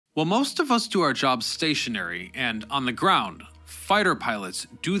While most of us do our jobs stationary and on the ground, fighter pilots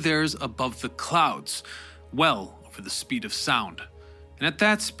do theirs above the clouds, well over the speed of sound. And at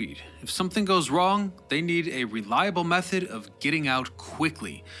that speed, if something goes wrong, they need a reliable method of getting out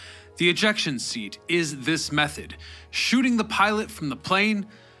quickly. The ejection seat is this method, shooting the pilot from the plane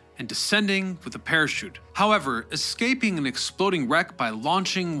and descending with a parachute. However, escaping an exploding wreck by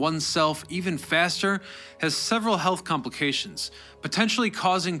launching oneself even faster has several health complications, potentially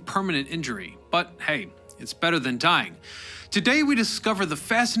causing permanent injury. But hey, it's better than dying. Today we discover the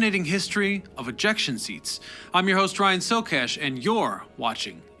fascinating history of ejection seats. I'm your host Ryan Sokash, and you're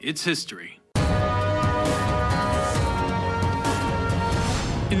watching It's History.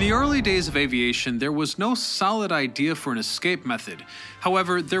 In the early days of aviation, there was no solid idea for an escape method.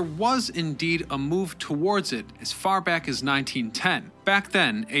 However, there was indeed a move towards it as far back as 1910. Back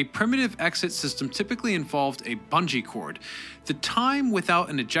then, a primitive exit system typically involved a bungee cord. The time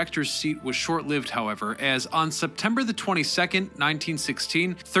without an ejector seat was short-lived, however, as on September the 22nd,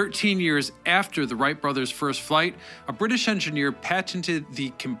 1916, 13 years after the Wright brothers' first flight, a British engineer patented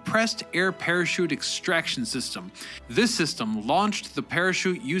the compressed air parachute extraction system. This system launched the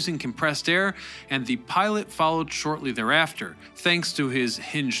parachute using compressed air, and the pilot followed shortly thereafter, thanks to his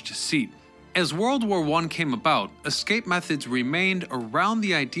hinged seat. As World War I came about, escape methods remained around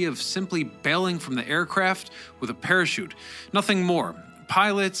the idea of simply bailing from the aircraft with a parachute. Nothing more.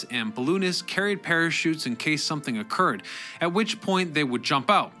 Pilots and balloonists carried parachutes in case something occurred, at which point they would jump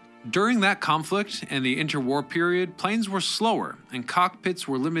out. During that conflict and the interwar period, planes were slower and cockpits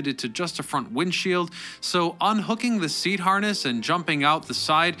were limited to just a front windshield, so unhooking the seat harness and jumping out the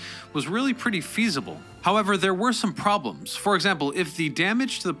side was really pretty feasible. However, there were some problems. For example, if the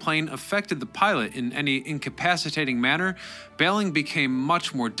damage to the plane affected the pilot in any incapacitating manner, bailing became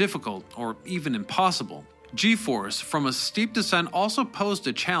much more difficult or even impossible. G-force from a steep descent also posed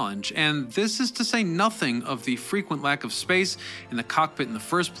a challenge, and this is to say nothing of the frequent lack of space in the cockpit in the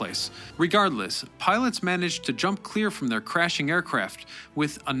first place. Regardless, pilots managed to jump clear from their crashing aircraft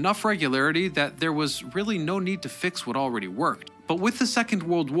with enough regularity that there was really no need to fix what already worked. But with the Second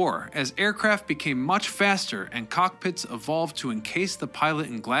World War, as aircraft became much faster and cockpits evolved to encase the pilot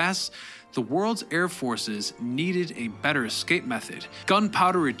in glass, the world's air forces needed a better escape method.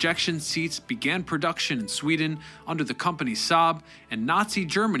 Gunpowder ejection seats began production in Sweden under the company SAAB, and Nazi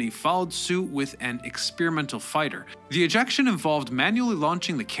Germany followed suit with an experimental fighter. The ejection involved manually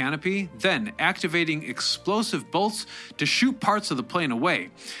launching the canopy, then activating explosive bolts to shoot parts of the plane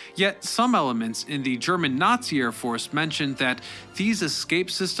away. Yet some elements in the German Nazi Air Force mentioned that these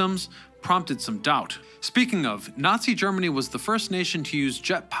escape systems prompted some doubt. Speaking of, Nazi Germany was the first nation to use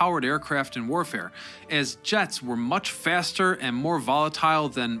jet-powered aircraft in warfare, as jets were much faster and more volatile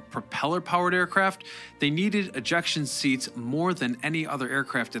than propeller-powered aircraft. They needed ejection seats more than any other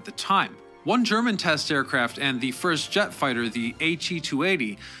aircraft at the time. One German test aircraft and the first jet fighter, the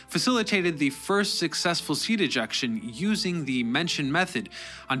He-280, facilitated the first successful seat ejection using the mentioned method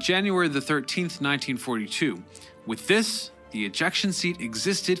on January the 13th, 1942. With this, the ejection seat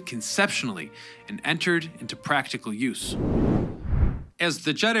existed conceptually and entered into practical use. As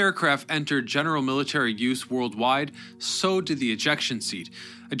the jet aircraft entered general military use worldwide, so did the ejection seat.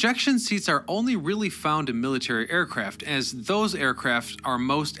 Ejection seats are only really found in military aircraft, as those aircraft are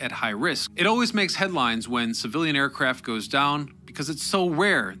most at high risk. It always makes headlines when civilian aircraft goes down because it's so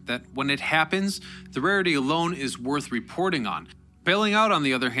rare that when it happens, the rarity alone is worth reporting on. Bailing out, on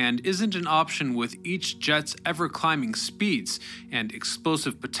the other hand, isn't an option with each jet's ever-climbing speeds and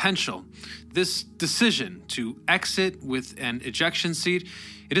explosive potential. This decision to exit with an ejection seat,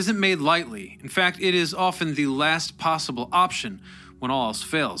 it isn't made lightly. In fact, it is often the last possible option when all else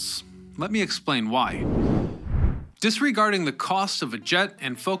fails. Let me explain why. Disregarding the cost of a jet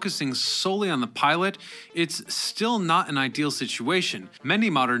and focusing solely on the pilot, it's still not an ideal situation. Many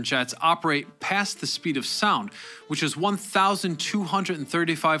modern jets operate past the speed of sound, which is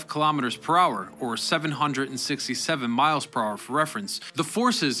 1,235 kilometers per hour, or 767 miles per hour for reference. The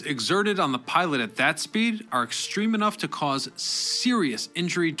forces exerted on the pilot at that speed are extreme enough to cause serious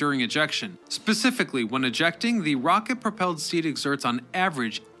injury during ejection. Specifically, when ejecting, the rocket-propelled seat exerts on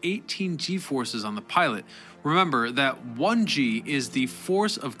average 18 G-forces on the pilot. Remember that 1 G is the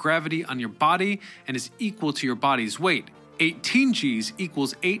force of gravity on your body and is equal to your body's weight. 18 Gs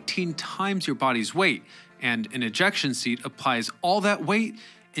equals 18 times your body's weight, and an ejection seat applies all that weight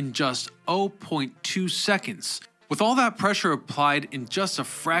in just 0.2 seconds. With all that pressure applied in just a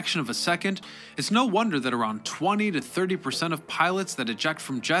fraction of a second, it's no wonder that around 20 to 30% of pilots that eject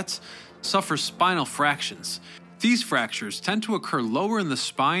from jets suffer spinal fractures. These fractures tend to occur lower in the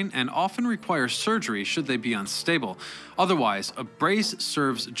spine and often require surgery should they be unstable. Otherwise, a brace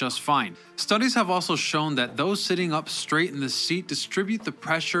serves just fine. Studies have also shown that those sitting up straight in the seat distribute the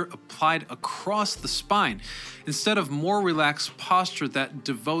pressure applied across the spine, instead of more relaxed posture that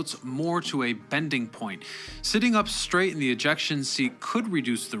devotes more to a bending point. Sitting up straight in the ejection seat could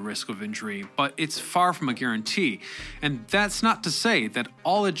reduce the risk of injury, but it's far from a guarantee. And that's not to say that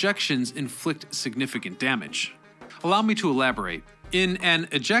all ejections inflict significant damage. Allow me to elaborate. In an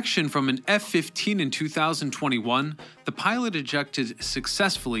ejection from an F-15 in 2021, the pilot ejected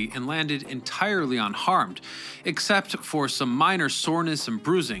successfully and landed entirely unharmed, except for some minor soreness and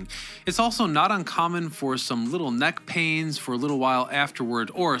bruising. It's also not uncommon for some little neck pains for a little while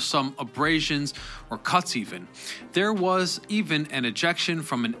afterward, or some abrasions or cuts even. There was even an ejection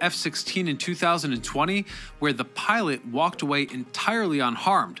from an F-16 in 2020 where the pilot walked away entirely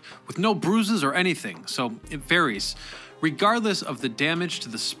unharmed, with no bruises or anything, so it varies. Regardless of the damage to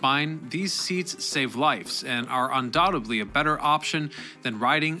the spine, these seats save lives and are undoubtedly a better option than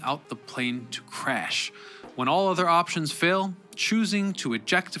riding out the plane to crash. When all other options fail, choosing to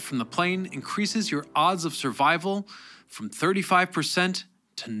eject from the plane increases your odds of survival from 35%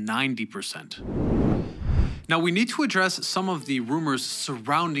 to 90%. Now, we need to address some of the rumors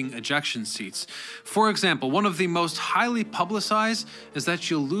surrounding ejection seats. For example, one of the most highly publicized is that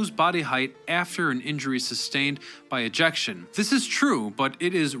you'll lose body height after an injury sustained by ejection. This is true, but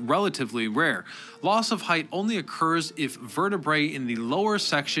it is relatively rare. Loss of height only occurs if vertebrae in the lower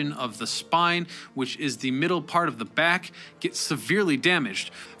section of the spine, which is the middle part of the back, get severely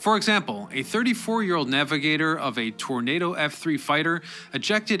damaged. For example, a 34-year-old navigator of a Tornado F-3 fighter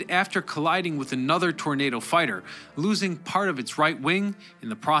ejected after colliding with another Tornado fighter, losing part of its right wing in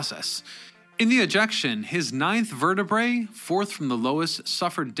the process. In the ejection, his 9th vertebrae, 4th from the lowest,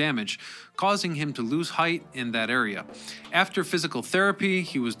 suffered damage, causing him to lose height in that area. After physical therapy,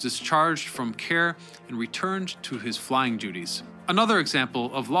 he was discharged from care and returned to his flying duties. Another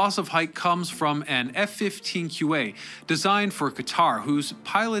example of loss of height comes from an F-15QA designed for Qatar, whose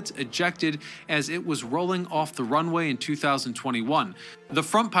pilots ejected as it was rolling off the runway in 2021. The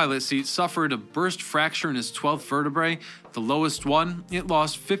front pilot seat suffered a burst fracture in its 12th vertebrae, the lowest one. It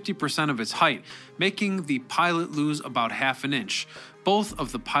lost 50% of its height, making the pilot lose about half an inch. Both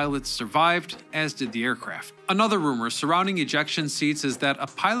of the pilots survived, as did the aircraft. Another rumor surrounding ejection seats is that a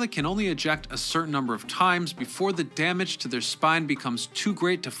pilot can only eject a certain number of times before the damage to their spine becomes too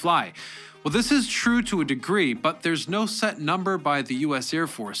great to fly. Well, this is true to a degree, but there's no set number by the US Air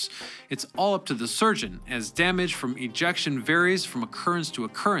Force. It's all up to the surgeon, as damage from ejection varies from occurrence to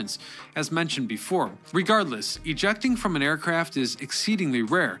occurrence, as mentioned before. Regardless, ejecting from an aircraft is exceedingly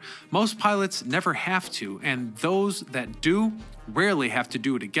rare. Most pilots never have to, and those that do rarely have to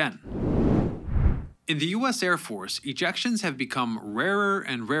do it again. In the US Air Force, ejections have become rarer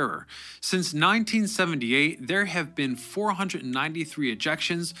and rarer. Since 1978, there have been 493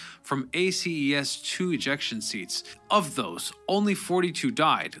 ejections from ACES-2 ejection seats. Of those, only 42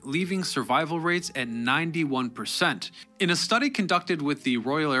 died, leaving survival rates at 91%. In a study conducted with the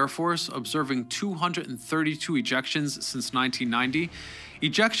Royal Air Force observing 232 ejections since 1990,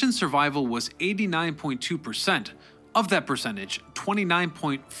 ejection survival was 89.2%. Of that percentage,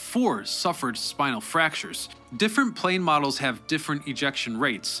 29.4% suffered spinal fractures. Different plane models have different ejection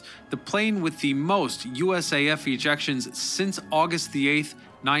rates. The plane with the most USAF ejections since August 8th,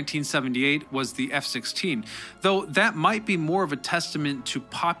 1978 was the F-16, though that might be more of a testament to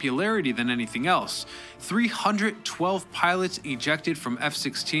popularity than anything else. 312 pilots ejected from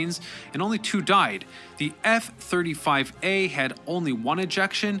F-16s and only 2 died. The F-35A had only 1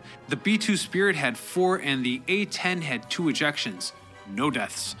 ejection, the B-2 Spirit had 4, and the A-10 had 2 ejections. No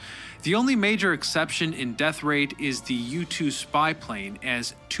deaths. The only major exception in death rate is the U-2 spy plane,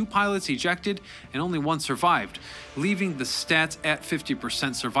 as 2 pilots ejected and only 1 survived, leaving the stats at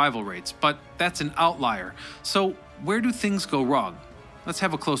 50% survival rates. But that's an outlier. So where do things go wrong? Let's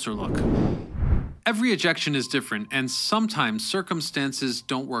have a closer look. Every ejection is different, and sometimes circumstances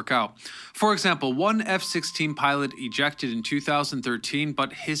don't work out. For example, one F-16 pilot ejected in 2013,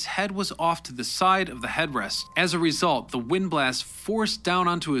 but his head was off to the side of the headrest. As a result, the wind blast forced down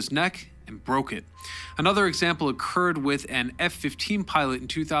onto his neck and broke it. Another example occurred with an F-15 pilot in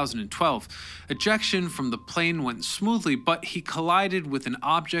 2012. Ejection from the plane went smoothly, but he collided with an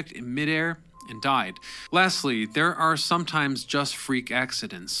object in midair and died. Lastly, there are sometimes just freak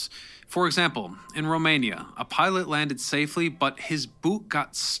accidents. For example, in Romania, a pilot landed safely, but his boot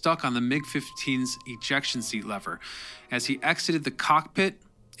got stuck on the MiG-15's ejection seat lever. As he exited the cockpit,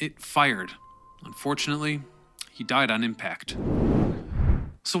 it fired. Unfortunately, he died on impact.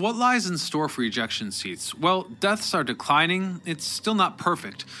 So what lies in store for ejection seats? Well, deaths are declining. It's still not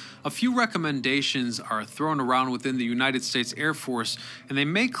perfect. A few recommendations are thrown around within the United States Air Force, and they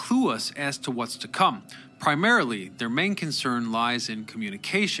may clue us as to what's to come. Primarily, their main concern lies in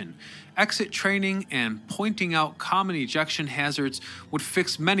communication. Exit training and pointing out common ejection hazards would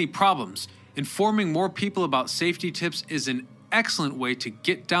fix many problems. Informing more people about safety tips is an excellent way to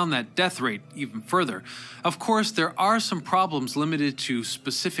get down that death rate even further. Of course, there are some problems limited to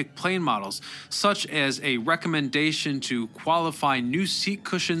specific plane models, such as a recommendation to qualify new seat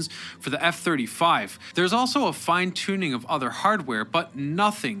cushions for the F-35. There's also a fine-tuning of other hardware, but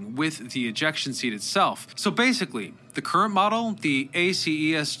nothing with the ejection seat itself. So basically, the current model, the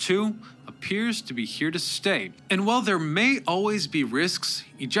ACES-2, appears to be here to stay. And while there may always be risks,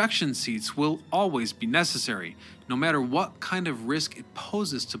 ejection seats will always be necessary, no matter what kind of risk it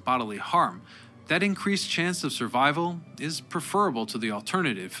poses to bodily harm. That increased chance of survival is preferable to the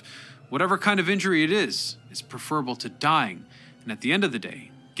alternative. Whatever kind of injury it is preferable to dying. And at the end of the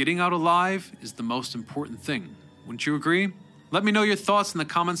day, getting out alive is the most important thing. Wouldn't you agree? Let me know your thoughts in the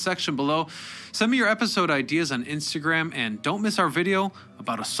comment section below. Send me your episode ideas on Instagram, and don't miss our video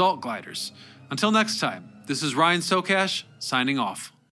about assault gliders. Until next time, this is Ryan Socash, signing off.